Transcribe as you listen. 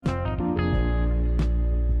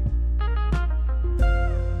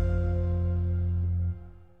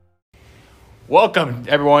Welcome,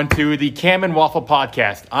 everyone, to the Cam and Waffle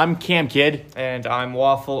podcast. I'm Cam Kid. And I'm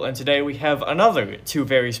Waffle, and today we have another two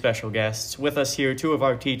very special guests with us here, two of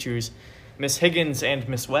our teachers, Miss Higgins and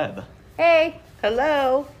Miss Webb. Hey.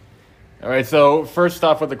 Hello. All right, so first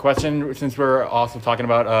off with the question, since we're also talking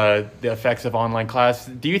about the effects of online class,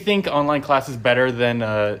 do you think online class is better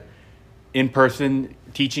than in-person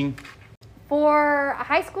teaching? For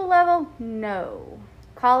high school level, no.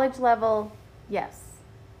 College level, yes.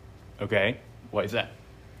 Okay, why is that?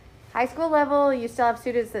 High school level, you still have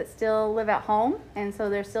students that still live at home, and so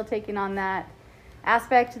they're still taking on that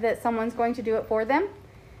aspect that someone's going to do it for them.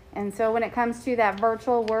 And so when it comes to that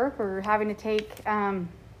virtual work or having to take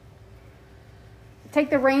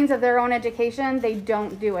the reins of their own education, they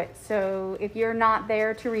don't do it. So if you're not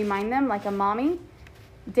there to remind them, like a mommy,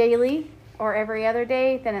 daily or every other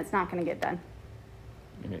day, then it's not going to get done.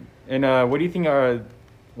 And what do you think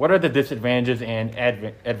what are the disadvantages and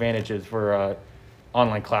advantages for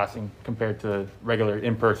online classing compared to regular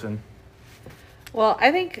in-person? Well,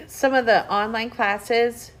 I think some of the online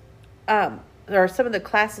classes, or some of the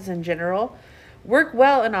classes in general, work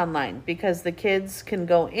well in online because the kids can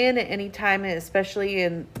go in at any time, especially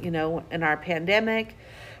in our pandemic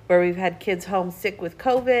where we've had kids home sick with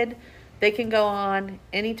COVID. They can go on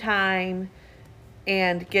anytime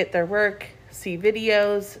and get their work, see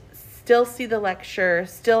videos, still see the lecture,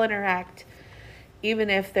 still interact, even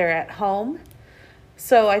if they're at home.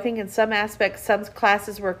 So I think in some aspects, some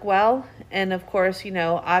classes work well. And of course,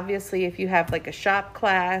 obviously if you have like a shop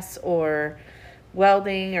class or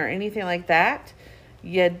welding or anything like that,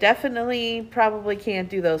 you definitely probably can't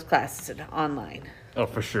do those classes online. Oh,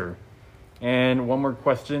 for sure. And one more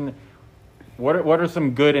question. What are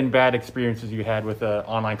some good and bad experiences you had with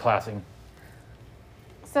online classing?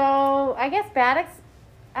 So I guess bad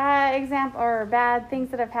things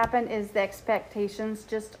that have happened is the expectations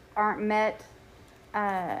just aren't met.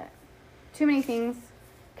 Too many things,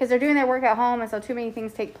 because they're doing their work at home, and so too many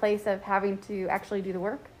things take place of having to actually do the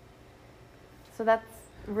work. So that's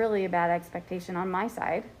really a bad expectation on my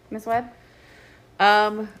side. Miss Webb?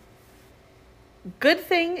 Good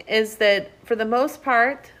thing is that for the most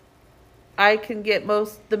part, I can get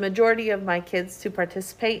the majority of my kids to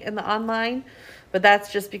participate in the online, but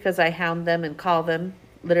that's just because I hound them and call them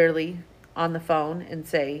literally on the phone and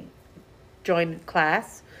say, join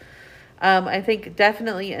class. I think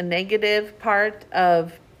definitely a negative part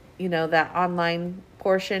of, that online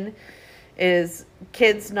portion is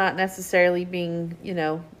kids not necessarily being,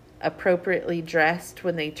 appropriately dressed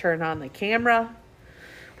when they turn on the camera,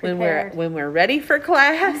 Prepared. when we're ready for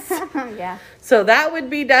class. Yeah. So that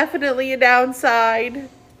would be definitely a downside,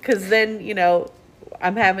 because then,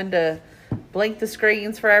 I'm having to blink the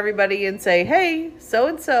screens for everybody and say, hey,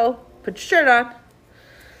 so-and-so, put your shirt on.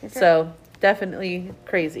 Yes, So definitely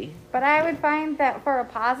crazy. But I would find that for a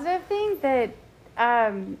positive thing that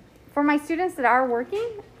for my students that are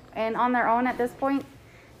working and on their own at this point,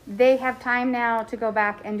 they have time now to go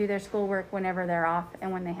back and do their schoolwork whenever they're off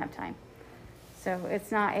and when they have time. So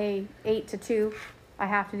it's not a 8 to 2, I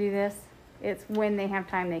have to do this. It's when they have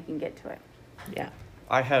time they can get to it. Yeah.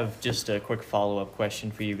 I have just a quick follow-up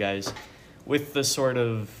question for you guys. With the sort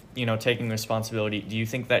of, taking responsibility, do you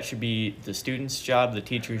think that should be the student's job, the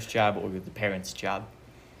teacher's job, or the parent's job?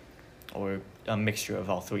 Or a mixture of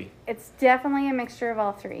all three? It's definitely a mixture of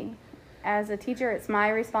all three. As a teacher, it's my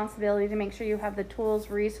responsibility to make sure you have the tools,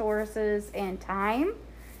 resources, and time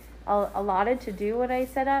allotted to do what I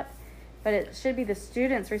set up. But it should be the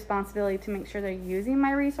student's responsibility to make sure they're using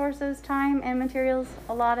my resources, time, and materials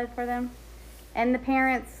allotted for them. And the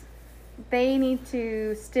parents, they need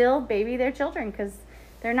to still baby their children because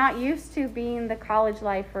they're not used to being the college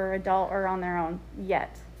life or adult or on their own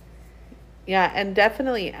yet. Yeah, and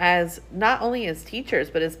definitely as not only as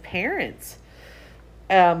teachers, but as parents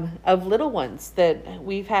of little ones that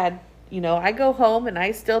we've had, I go home and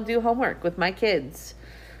I still do homework with my kids.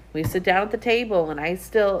 We sit down at the table and I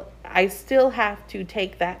still have to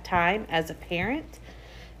take that time as a parent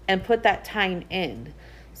and put that time in.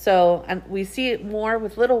 So we see it more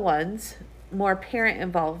with little ones, more parent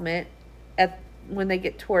involvement when they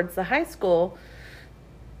get towards the high school.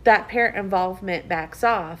 That parent involvement backs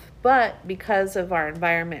off. But because of our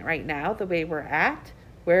environment right now, the way where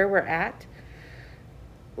we're at,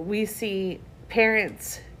 we see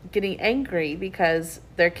parents getting angry because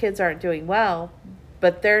their kids aren't doing well,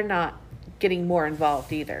 but they're not getting more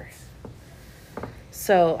involved either.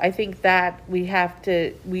 So I think that we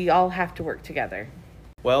all have to work together.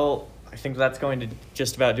 Well, I think that's going to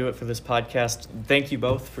just about do it for this podcast. Thank you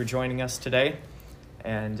both for joining us today.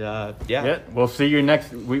 And we'll see you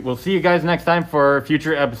guys next time for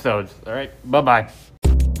future episodes. All right, bye-bye.